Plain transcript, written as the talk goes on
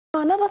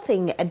Another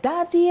thing,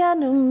 Dadie,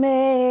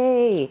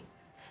 Anoma.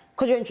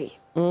 Kojo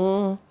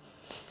Antwi.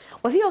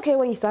 Was he okay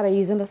when you started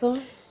using the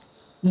song?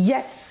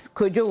 Yes,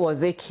 Kojo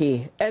was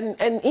okay. And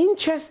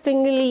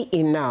interestingly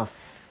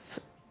enough,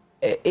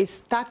 it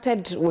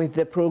started with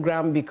the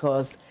program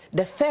because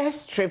the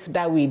first trip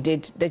that we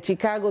did,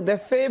 the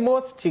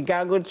famous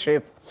Chicago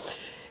trip,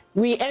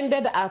 we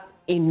ended up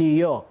in New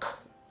York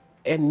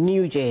and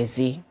New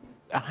Jersey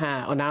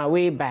on our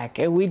way back.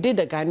 And we did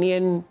a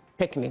Ghanaian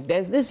picnic.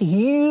 There's this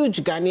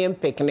huge Ghanaian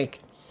picnic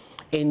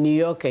in New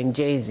York and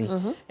Jersey.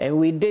 And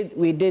we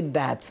did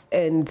that.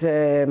 And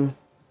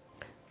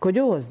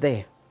Kojo was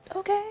there.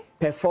 Okay.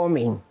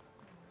 Performing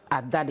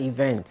at that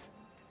event.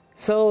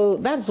 So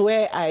that's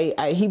where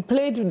he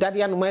played with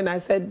Dadie Anoma, and I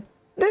said,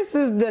 this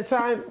is the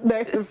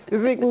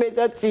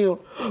signature tune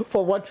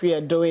for what we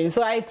are doing.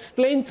 So I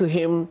explained to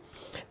him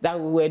that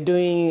we were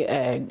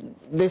doing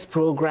this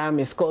program.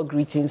 It's called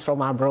Greetings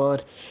from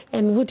Abroad.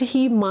 And would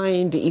he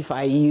mind if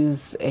I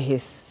use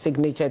his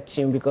signature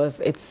tune because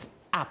it's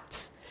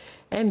apt?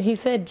 And he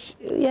said,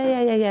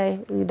 yeah,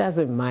 he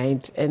doesn't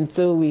mind. And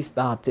so we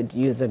started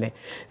using it.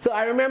 So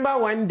I remember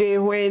one day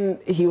when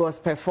he was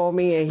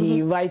performing and he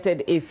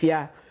invited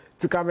Efya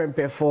to come and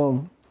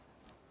perform.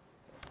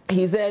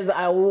 He says,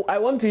 I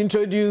want to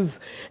introduce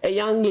a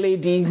young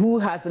lady who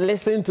has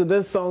listened to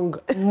this song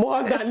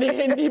more than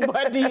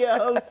anybody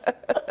else.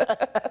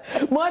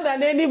 More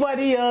than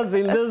anybody else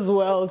in this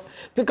world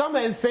to come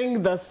and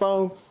sing the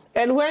song.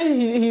 And when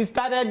he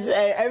started,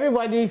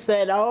 everybody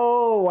said,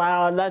 oh,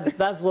 wow,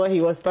 that's what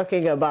he was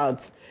talking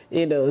about,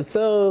 you know.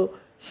 So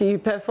she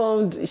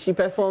performed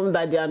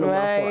Dadie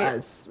Anoma for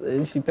us.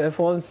 She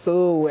performed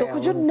so well. So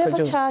Kojo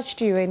never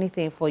charged you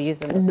anything for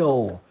using it?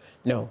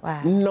 No,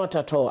 wow. Not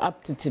at all.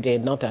 Up to today,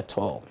 not at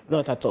all.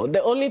 Not at all.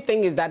 The only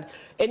thing is that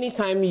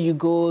anytime you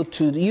go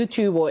to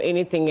YouTube or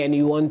anything and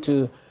you want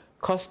to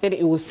cost it,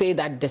 it will say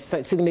that the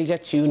signature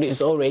tune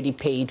is already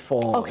paid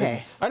for.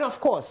 Okay. And of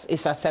course,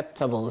 it's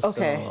acceptable.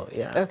 Okay. So,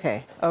 yeah.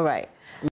 Okay. All right.